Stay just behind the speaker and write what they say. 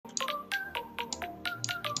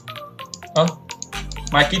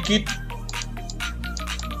My kid.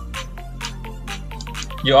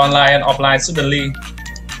 You online and offline suddenly.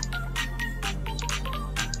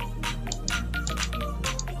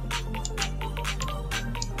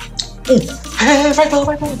 Hey,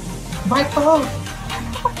 Viiper.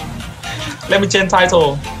 Let me change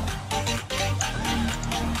title.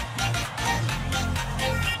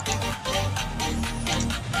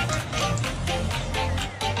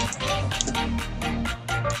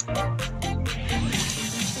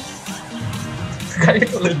 Cái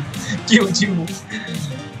lên chiêu.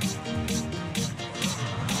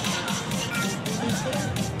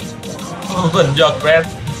 Vẫn giọt red.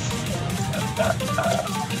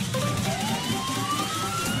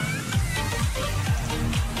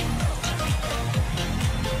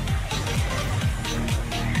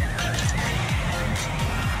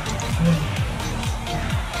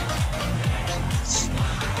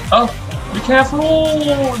 Oh, be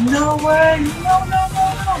careful! No way! No!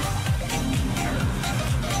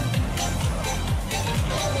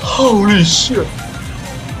 Holy shit!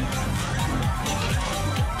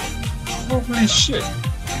 Holy shit!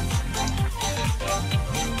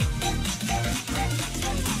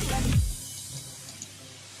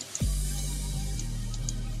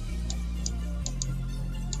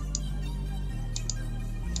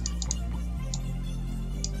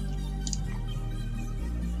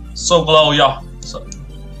 So glow, yo.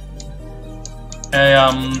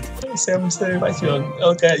 Xem bãi trường.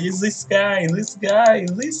 Okay, use this guy.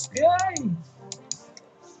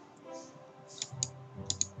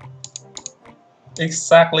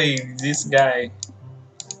 Exactly, this guy.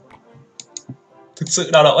 Thực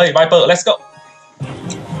sự đau đầu. Hey, Viper, let's go.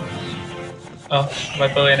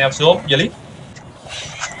 Viper anh em xuống, giờ lý.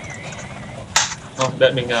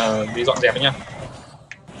 Đợi mình đi dọn dẹp nha.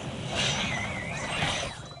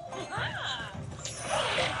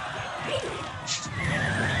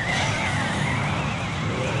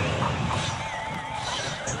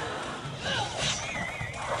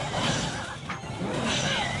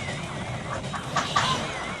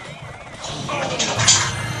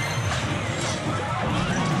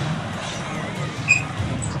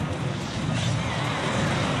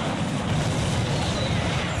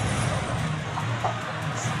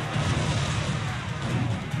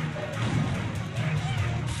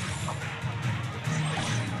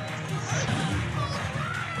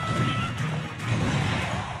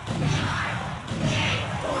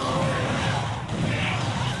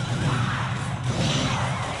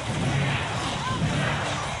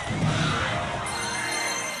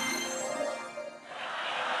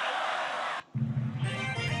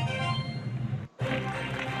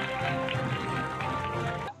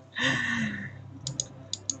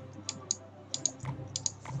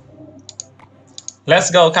 Let's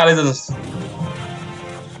go, Callison.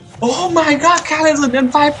 Oh my god, Callison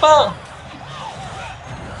and Viper.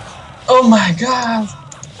 Oh my god.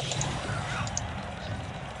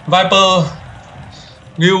 Viper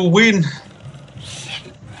will win.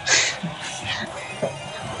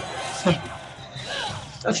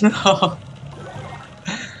 No.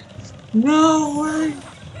 No way.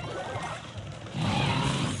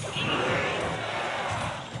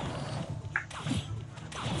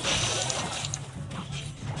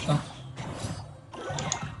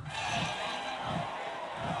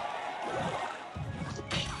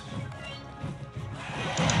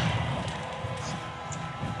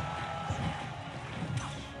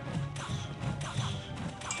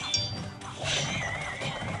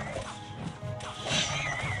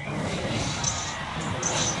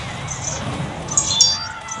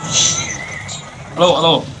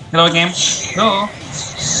 Hello anh em. Hello.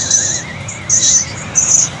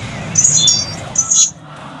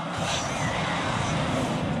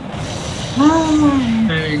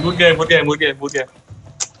 Hey, good game.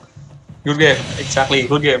 Exactly,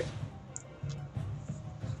 good game.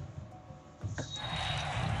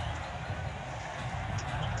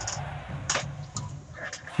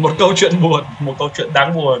 Một câu chuyện buồn, một câu chuyện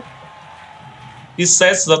đáng buồn. It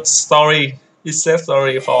says the story. It says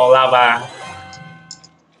story for lava.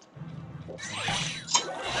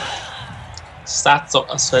 Start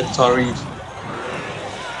a story.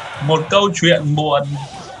 Một câu chuyện buồn.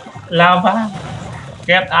 Lava.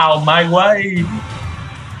 Get out my way.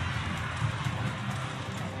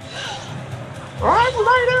 Right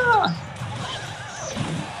later.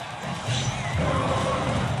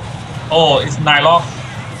 Oh, it's Nylon.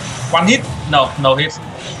 One hit? No hit.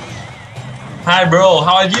 Hi bro,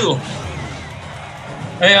 how are you?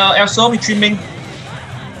 Hey, em saw me streaming.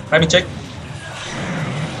 Let me check.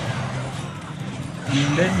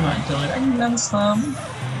 Nhìn đến ngoài trời ánh nắng sớm.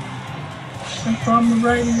 From the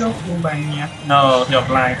radio của bài nhạc. No, he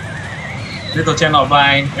offline. Little Chen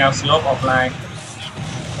offline, LCO offline.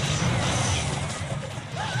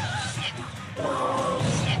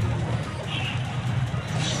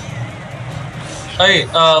 Hey,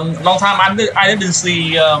 long time I didn't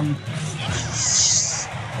see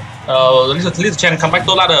Little Chen come back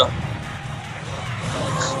to ladder.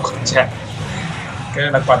 Chẹt. Cái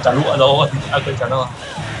này là quả trả lụa rồi. Quên trả rồi.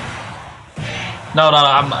 No,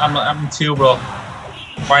 I'm chill, bro.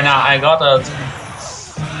 Right now I got a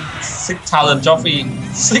 6,000 trophy.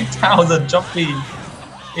 6,000 trophy.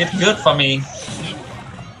 It's good for me.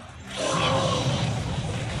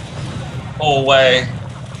 Oh way.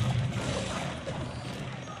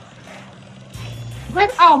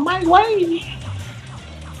 Get out my way.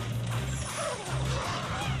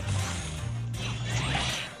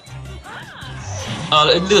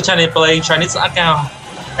 Little Chinese playing Chinese account.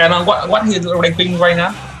 And what his ranking right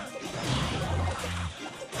now?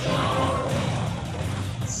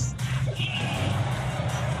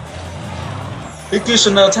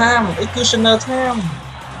 Executioner time.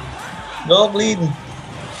 Goblin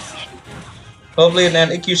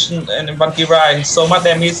and execution and Valkyrie. So much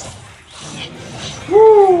damage.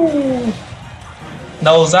 Woo!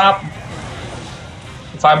 No zap.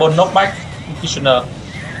 Fireball knockback. Executioner.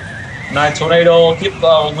 Nice tornado. Keep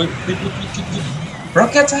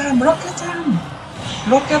rocket time.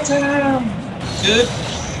 Good.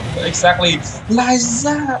 Exactly. Like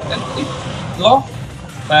that. And it lock.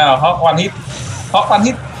 Now hot one hit.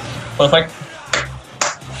 Perfect.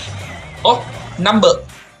 Oh, number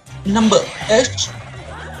H.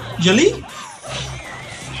 Jelly.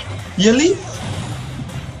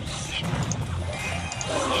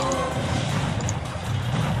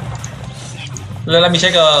 Let me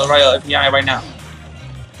check Royale API right now.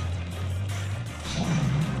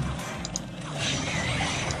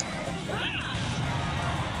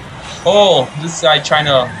 Oh, this guy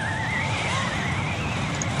China.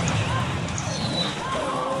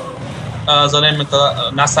 The name is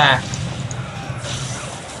NASA.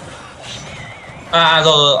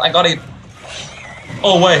 So I got it.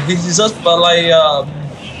 Oh wait, this is just like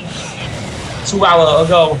 2 hours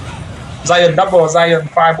ago. Giant double,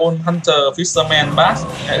 Giant Fireball Hunter, Fisherman Bass,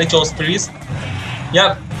 Electro Spirit.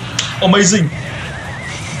 Yep, amazing.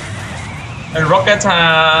 And Rocket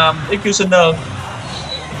Time, Executioner.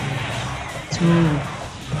 2,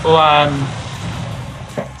 1.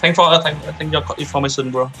 Thank your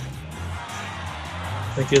information, bro.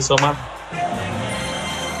 Thank you so much.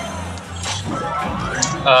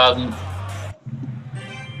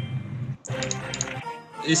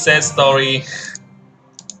 It says story.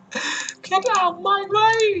 Get out my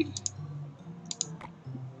way.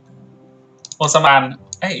 Oh, someone.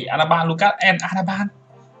 Hey, Anaban, look at and Anaban.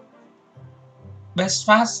 Best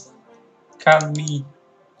fast. Can me.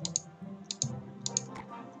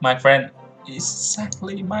 My friend.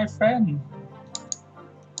 Exactly my friend.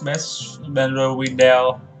 Best Benro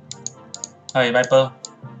Windell. Hey, Viper.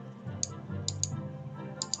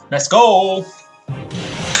 Let's go.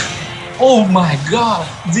 Oh my god.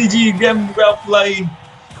 GG, game well played.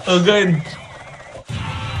 Again.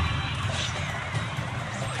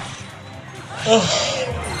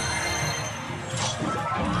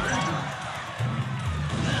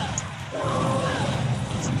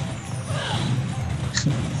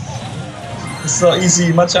 It's so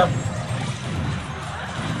easy matchup.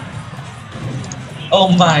 Oh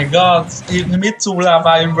my god, he made 2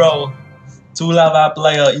 lava in row. 2 lava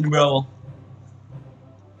player in row.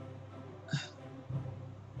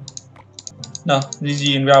 No,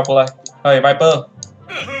 GG in real play. Hey, Viper.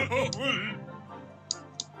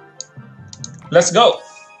 Let's go.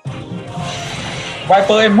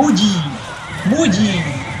 Viper and Muji.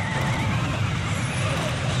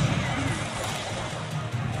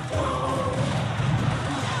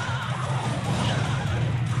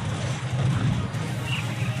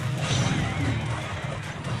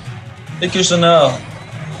 Executioner.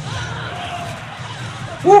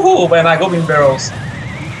 Woohoo! When I go in barrels.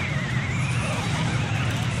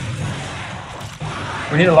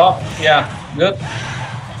 We need a lot. Yeah, good.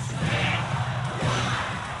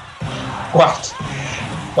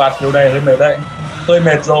 Quạt điều này hơi mệt đấy. Hơi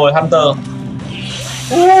mệt rồi, Hunter.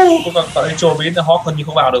 Còn đi trồi với Hog hình như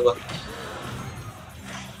không vào được rồi.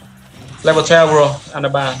 Level 12 bro,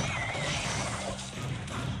 Anaban.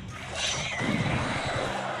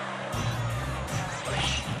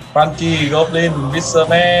 Funky, Goblin,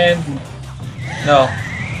 Fisherman. No.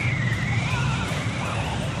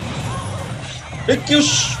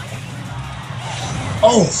 Excuse.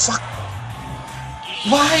 Oh fuck.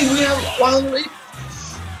 Why we have one?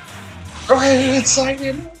 Royale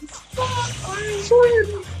Giant.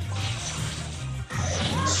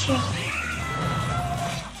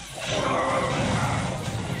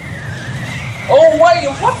 Oh wait,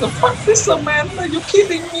 what the fuck, Fisherman? Are you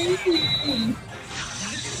kidding me?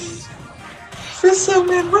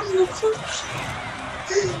 Fisherman, what the fuck?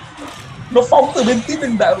 Nó phóng từ bên tiếp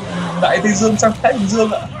bên đại Tây Dương sang Thái Bình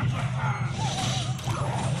Dương ạ.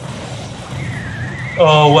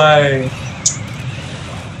 Oh way.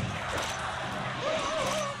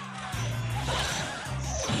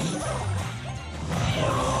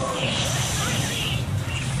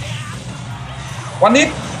 One hit.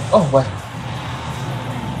 Oh way.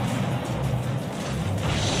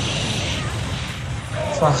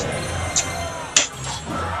 Fuck.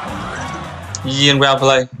 GG and well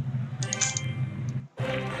play.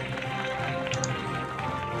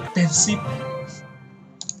 Defensive.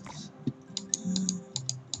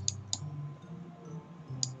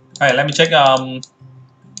 Alright, let me check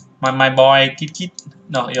my boy Kit.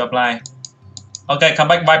 No, you apply. Okay, come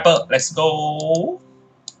back Viper. Let's go.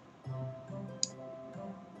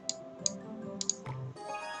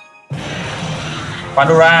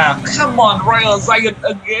 Pandora, come on, Royale Giant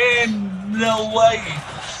again. No way.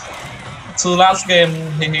 So last game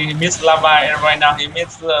he missed Lava and right now he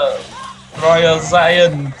missed Royale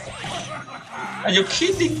Giant. Are you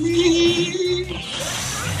kidding me?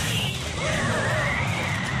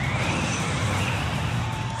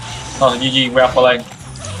 Oh, GG, well played.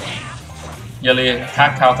 Yearly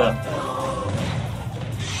hard counter.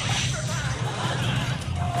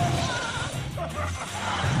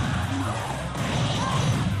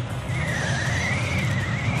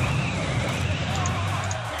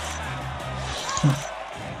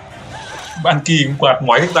 Ban Kỳ cũng quạt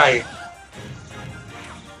mỏi hết tay.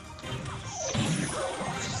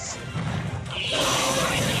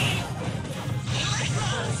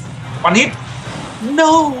 One hit.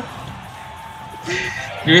 No.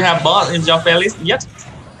 Do you have boss in your playlist yet?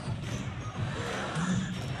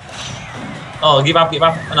 Oh, give up.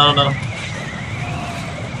 No.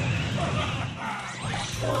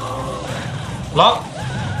 Lock.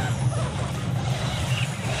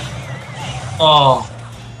 Oh.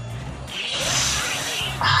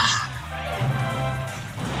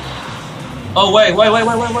 Oh wait.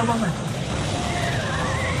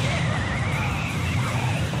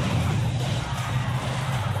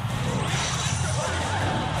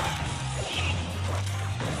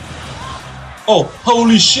 Oh,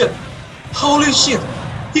 holy shit!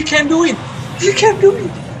 He can do it! We can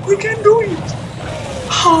do it!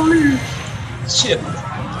 Holy shit!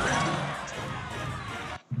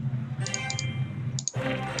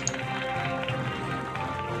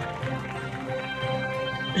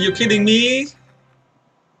 Are you kidding me?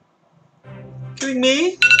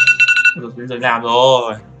 Rồi bây giờ làm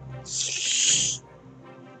rồi.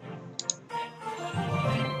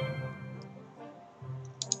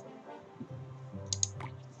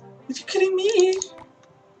 Are you kidding me?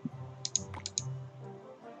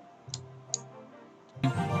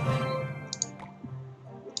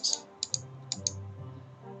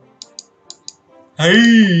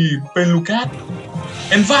 Hey, Ben Lucas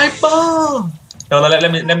and Viiper. No,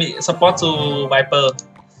 let me support to Viiper.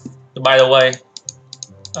 By the way,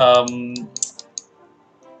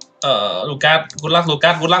 Lucas, good luck,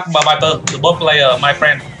 Viiper, the both player, my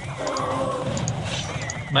friend.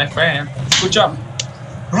 Good job.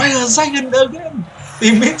 Royale Giant again.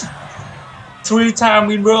 Teammate 3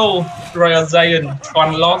 times in row. Royale Giant,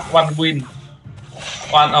 1 loss, 1 win.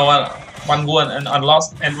 One win and 1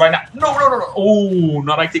 loss. And right now, no. Oh,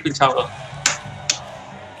 not active in tower.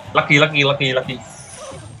 Lucky.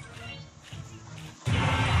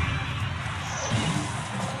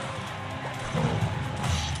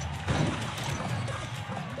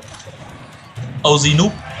 OZ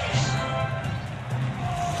noob.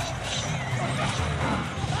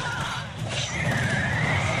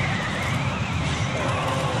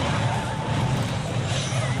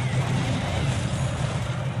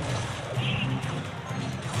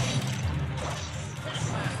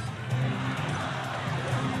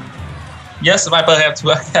 Yes, Viper have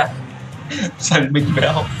to thành binh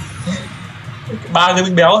béo. 3 cái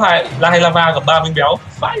binh béo hay lava gặp 3 binh béo.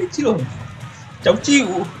 Phải trường. Cháu chịu.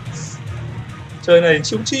 Chơi này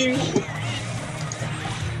chiêu.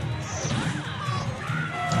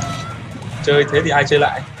 Chơi thế thì ai chơi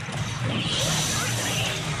lại.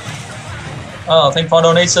 Oh, thank for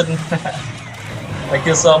donation. Thank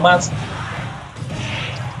you so much.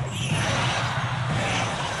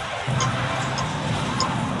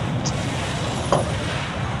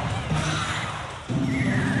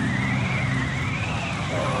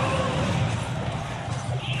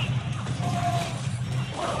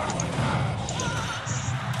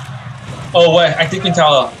 Oh wait, I think in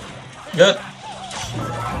tower. Good.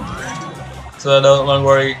 So don't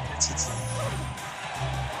worry.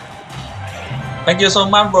 Thank you so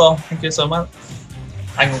much bro. Thank you so much.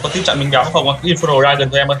 Anh có tiếp chặn mình gáo không? Infernal Dragon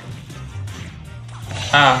cho em ơi.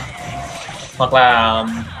 À, hoặc là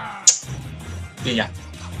gì nhỉ?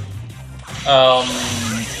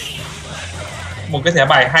 Một cái thẻ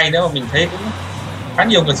bài hay nữa mà mình thấy cũng khá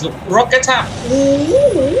nhiều người sử dụng, Rocket Time.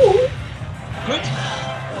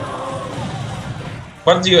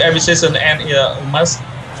 What do you every session and must?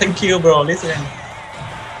 Thank you bro, listen.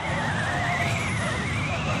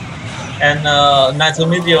 And nice to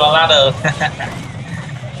meet you a lot.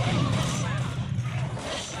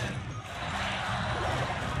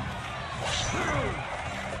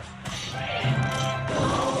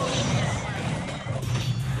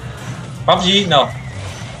 PUBG? No,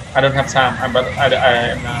 I don't have time. I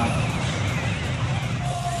am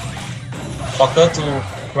focused to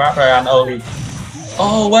grab Royale only.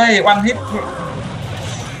 Oh wait, one hit.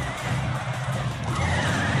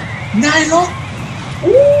 Nice look.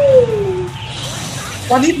 Ooh.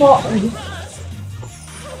 One hit more.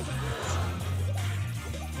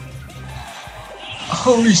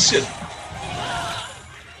 Holy shit.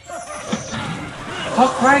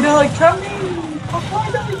 Hog Rider coming. Hog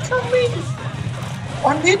Rider coming.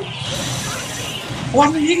 One hit.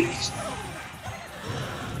 One hit.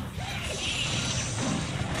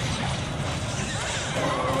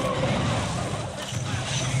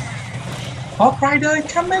 Hog Rider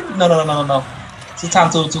coming. No. It's time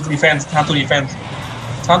to defend. Time to defend.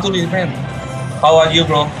 Time to defend. How are you,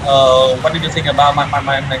 bro? What did you think about my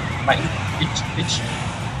each?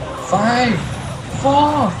 5,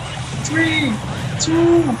 4, 3,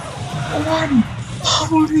 2, 1.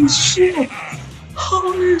 Holy shit!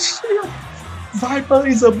 Holy shit! Viper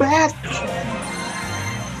is the best.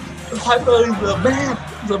 Viper is the best.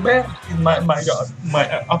 The best in my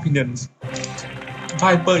opinion.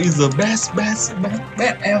 Viper is the best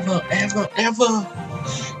ever.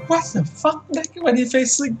 What the fuck? That when he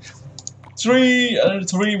facing three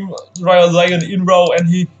Royal Lion in row and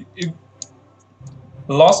he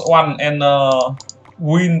lost one and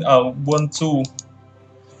win 1-2.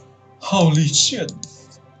 Holy shit!